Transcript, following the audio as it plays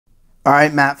All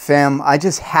right, Matt fam, I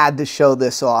just had to show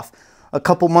this off. A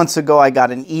couple months ago, I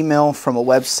got an email from a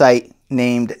website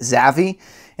named Zavvi,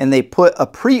 and they put a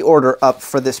pre-order up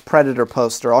for this Predator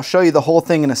poster. I'll show you the whole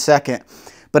thing in a second,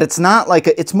 but it's not like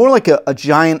it's more like a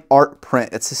giant art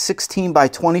print. It's a 16 by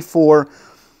 24.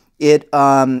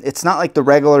 It's not like the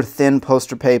regular thin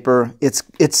poster paper.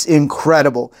 It's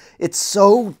incredible. It's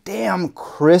so damn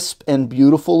crisp and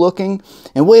beautiful looking.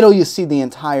 And wait till you see the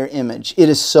entire image. It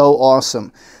is so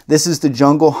awesome. This is the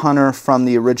jungle hunter from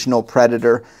the original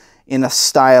Predator in a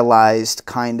stylized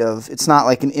kind of, it's not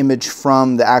like an image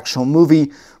from the actual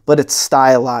movie, but it's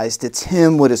stylized. It's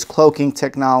him with his cloaking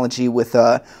technology with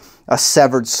a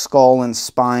severed skull and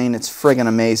spine. It's friggin'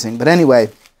 amazing. But anyway,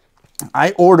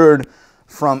 I ordered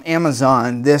from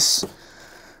Amazon this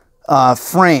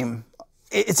frame.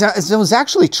 It was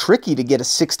actually tricky to get a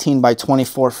 16 by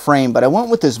 24 frame, but I went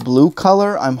with this blue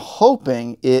color. I'm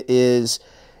hoping it is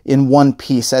in one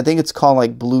piece. I think it's called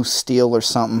like blue steel or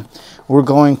something. We're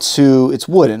going to, it's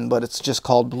wooden, but it's just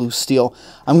called blue steel.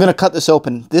 I'm going to cut this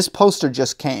open. This poster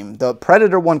just came. The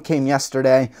Predator one came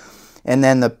yesterday, and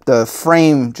then the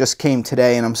frame just came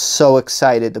today, and I'm so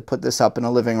excited to put this up in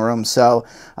a living room. So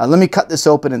let me cut this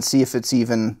open and see if it's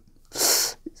even,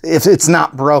 if it's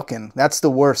not broken. That's the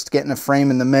worst, getting a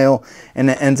frame in the mail and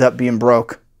it ends up being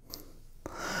broke.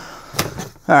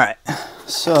 All right,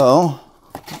 so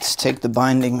let's take the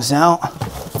bindings out,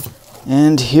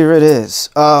 and here it is.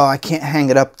 Oh, I can't hang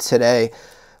it up today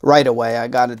right away. I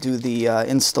got to do the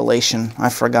installation. I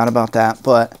forgot about that,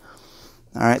 but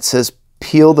all right, it says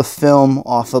peel the film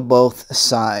off of both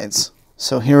sides.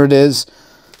 So here it is.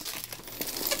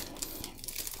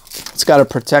 It's got a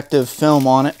protective film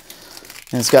on it,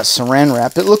 and it's got saran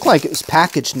wrap. It looked like it was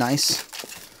packaged nice,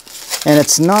 and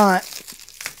it's not,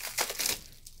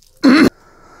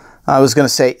 I was going to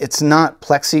say, it's not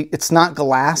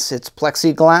glass, it's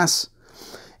plexiglass.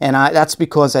 And that's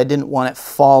because I didn't want it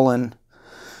falling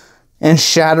and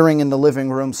shattering in the living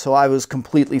room, so I was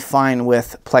completely fine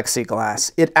with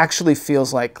plexiglass. It actually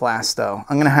feels like glass though.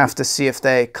 I'm going to have to see if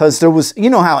they, because there was, you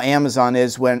know how Amazon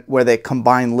is where they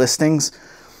combine listings.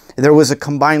 There was a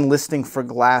combined listing for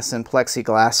glass and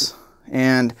plexiglass,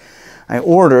 and I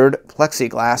ordered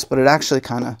plexiglass, but it actually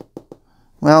kind of,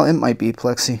 well, it might be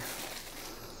plexi.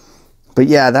 But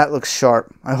yeah, that looks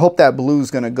sharp. I hope that blue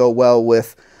is going to go well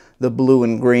with the blue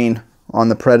and green on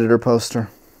the Predator poster.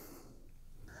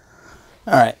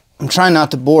 All right, I'm trying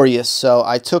not to bore you, so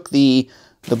I took the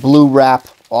blue wrap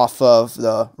off of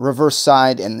the reverse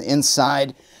side and the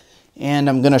inside, and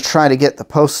I'm going to try to get the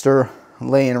poster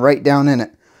laying right down in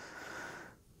it.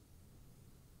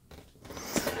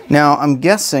 Now, I'm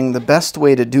guessing the best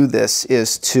way to do this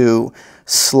is to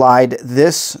slide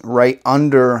this right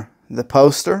under the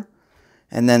poster,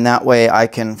 and then that way I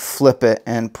can flip it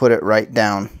and put it right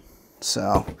down.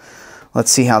 So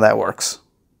let's see how that works.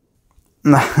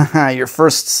 Your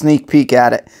first sneak peek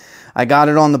at it. I got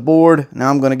it on the board. Now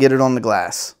I'm going to get it on the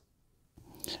glass.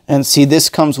 And see, this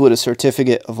comes with a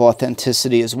certificate of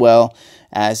authenticity as well,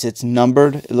 as it's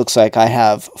numbered. It looks like I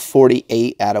have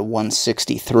 48 out of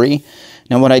 163.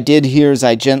 Now what I did here is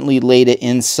I gently laid it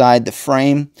inside the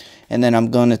frame, and then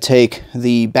I'm going to take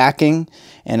the backing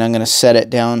and I'm going to set it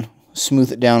down,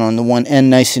 smooth it down on the one end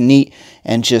nice and neat,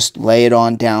 and just lay it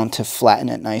on down to flatten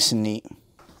it nice and neat.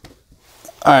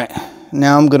 Alright,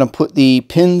 now I'm going to put the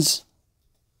pins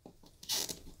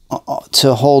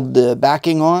to hold the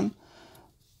backing on.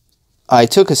 I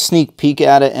took a sneak peek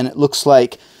at it, and it looks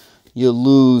like you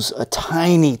lose a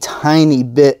tiny, tiny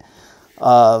bit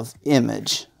of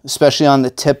image, especially on the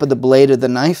tip of the blade of the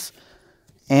knife.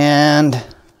 And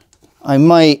I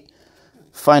might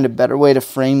find a better way to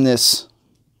frame this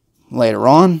later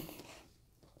on,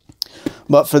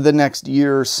 but for the next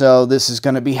year or so, this is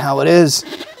going to be how it is.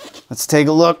 Let's take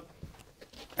a look.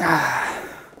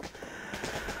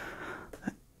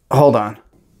 Hold on.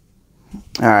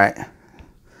 All right,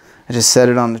 I just set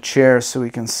it on the chair so we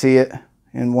can see it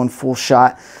in one full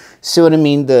shot. See what I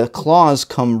mean? The claws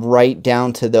come right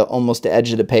down to the almost the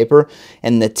edge of the paper,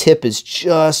 and the tip is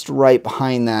just right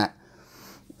behind that.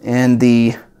 And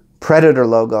the Predator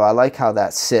logo, I like how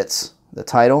that sits. The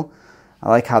title, I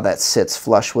like how that sits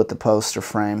flush with the poster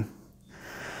frame.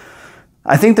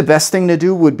 I think the best thing to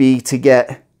do would be to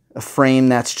get a frame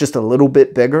that's just a little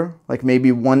bit bigger, like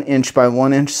maybe 1 inch by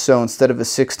 1 inch. So instead of a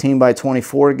 16 by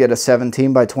 24, get a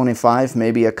 17 by 25,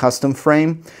 maybe a custom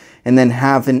frame, and then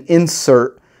have an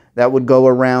insert that would go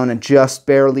around and just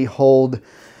barely hold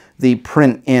the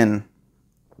print in.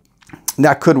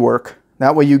 That could work.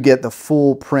 That way you get the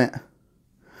full print.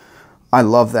 I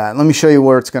love that. Let me show you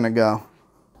where it's going to go.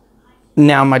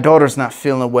 Now my daughter's not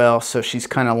feeling well, so she's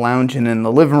kind of lounging in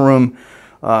the living room.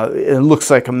 It looks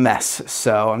like a mess,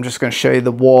 so I'm just going to show you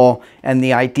the wall and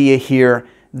the idea here.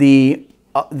 The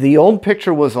old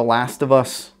picture was a Last of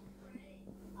Us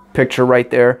picture right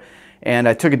there, and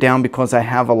I took it down because I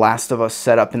have a Last of Us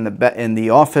set up in the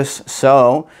office.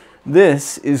 So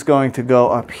this is going to go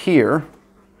up here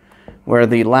where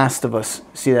the Last of Us,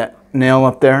 see that nail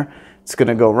up there? It's going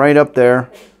to go right up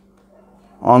there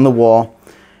on the wall.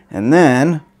 And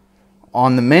then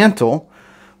on the mantle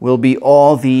will be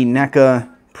all the NECA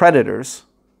Predators,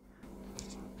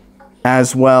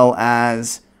 as well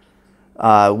as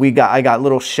I got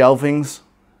little shelvings.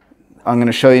 I'm going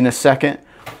to show you in a second.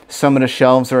 Some of the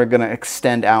shelves are going to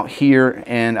extend out here,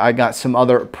 and I got some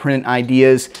other print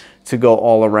ideas to go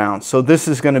all around. So this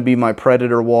is going to be my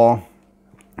Predator wall.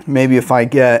 Maybe if I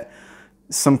get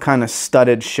some kind of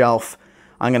studded shelf,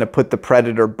 I'm going to put the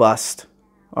Predator bust.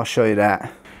 I'll show you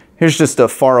that. Here's just a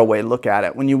faraway look at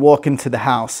it. When you walk into the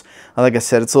house, like I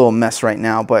said, it's a little mess right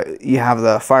now, but you have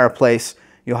the fireplace,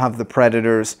 you'll have the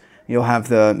Predators, you'll have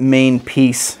the main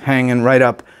piece hanging right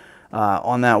up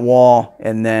on that wall,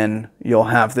 and then you'll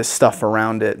have this stuff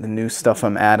around it, the new stuff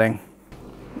I'm adding.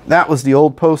 That was the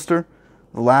old poster,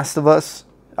 The Last of Us.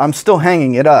 I'm still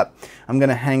hanging it up. I'm going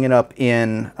to hang it up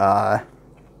in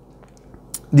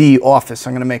the office.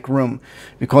 I'm going to make room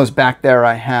because back there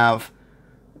I have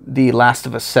the Last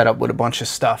of Us setup with a bunch of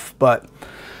stuff. But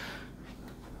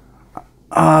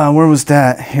where was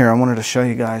that? Here, I wanted to show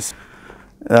you guys.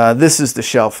 This is the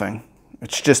shelving.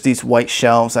 It's just these white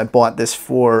shelves. I bought this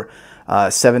for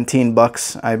 17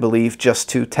 bucks, I believe, just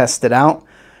to test it out,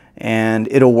 and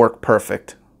it'll work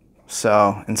perfect.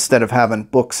 So instead of having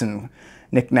books and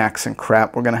knickknacks and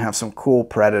crap, we're gonna have some cool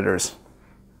Predators.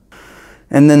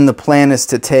 And then the plan is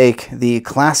to take the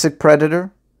classic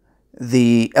Predator,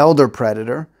 the Elder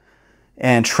Predator,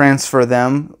 and transfer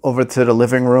them over to the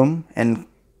living room and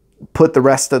put the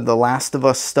rest of the Last of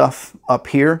Us stuff up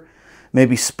here.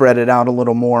 Maybe spread it out a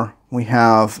little more. We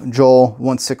have Joel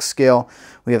 1/6 scale.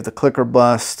 We have the clicker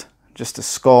bust, just a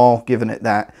skull, giving it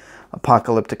that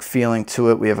apocalyptic feeling to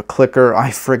it. We have a clicker.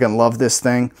 I friggin' love this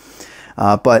thing.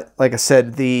 But like I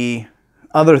said, the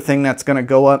other thing that's going to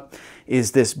go up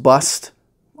is this bust.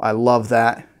 I love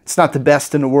that. It's not the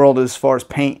best in the world as far as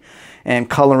paint and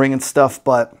coloring and stuff,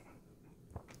 but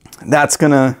that's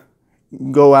going to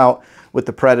go out with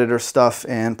the Predator stuff,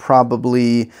 and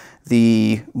probably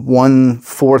the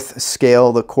 1/4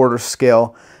 scale, the 1/4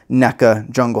 scale NECA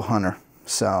Jungle Hunter.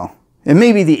 So, and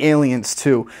maybe the aliens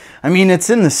too. I mean, it's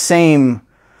in the same,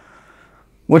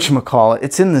 whatchamacallit,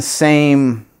 it's in the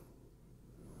same,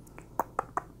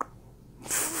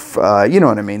 you know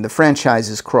what I mean, the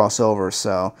franchises cross over.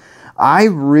 So I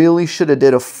really should have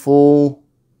did a full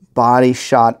body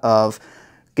shot of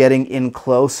getting in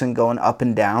close and going up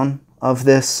and down of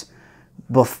this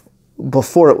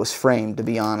before it was framed, to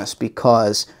be honest,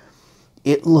 because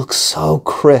it looks so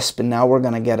crisp, and now we're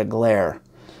going to get a glare.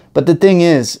 But the thing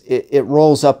is, it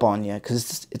rolls up on you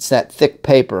because it's that thick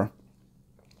paper.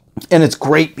 And it's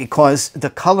great because the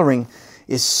coloring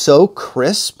is so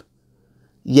crisp,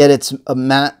 yet it's a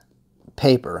matte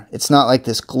paper. It's not like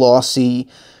this glossy,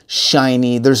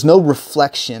 shiny. There's no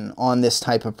reflection on this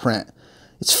type of print.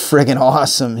 It's friggin'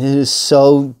 awesome. It is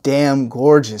so damn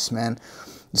gorgeous, man.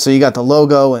 So you got the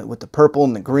logo with the purple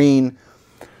and the green.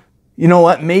 You know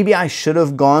what? Maybe I should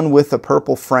have gone with a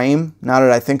purple frame. Now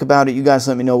that I think about it, you guys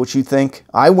let me know what you think.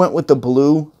 I went with the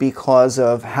blue because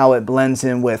of how it blends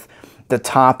in with the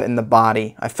top and the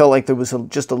body. I felt like there was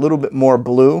just a little bit more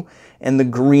blue, and the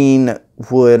green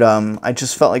would, I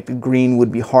just felt like the green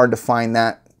would be hard to find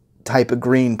that type of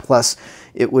green. Plus,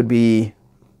 it would be,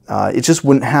 it just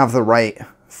wouldn't have the right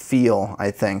feel,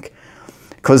 I think,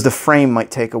 because the frame might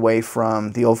take away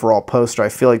from the overall poster. I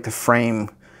feel like the frame,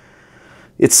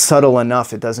 it's subtle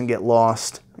enough, it doesn't get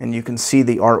lost, and you can see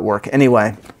the artwork.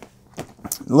 Anyway,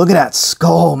 look at that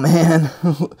skull, man.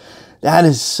 That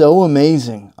is so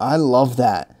amazing. I love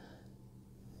that.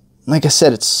 Like I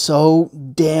said, it's so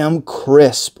damn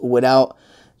crisp without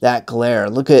that glare.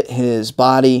 Look at his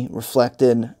body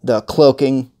reflected, the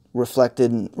cloaking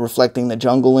reflecting the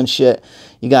jungle and shit.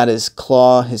 You got his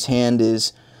claw, his hand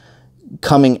is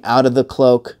coming out of the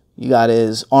cloak. You got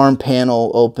his arm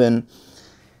panel open,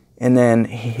 and then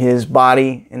his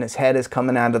body and his head is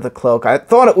coming out of the cloak. I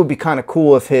thought it would be kind of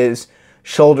cool if his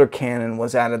shoulder cannon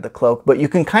was out of the cloak, but you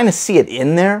can kind of see it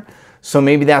in there, so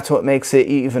maybe that's what makes it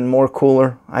even more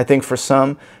cooler, I think, for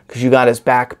some, because you got his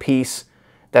back piece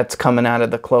that's coming out of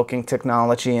the cloaking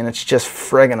technology, and it's just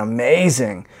friggin'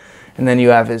 amazing. And then you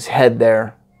have his head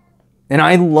there. And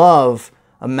I love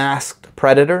a masked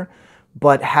Predator,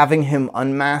 but having him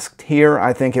unmasked here,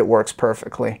 I think it works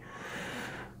perfectly.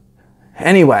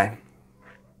 Anyway,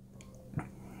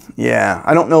 yeah,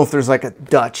 I don't know if there's like a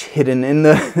Dutch hidden in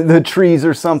the trees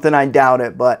or something. I doubt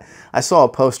it, but I saw a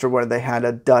poster where they had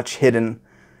a Dutch hidden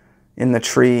in the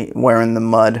tree wearing the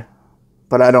mud,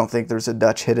 but I don't think there's a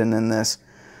Dutch hidden in this.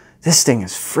 This thing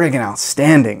is friggin'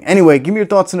 outstanding. Anyway, give me your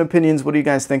thoughts and opinions. What do you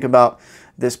guys think about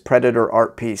this Predator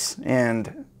art piece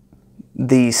and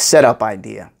the setup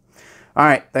idea? All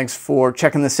right, thanks for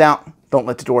checking this out. Don't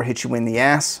let the door hit you in the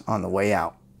ass on the way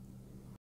out.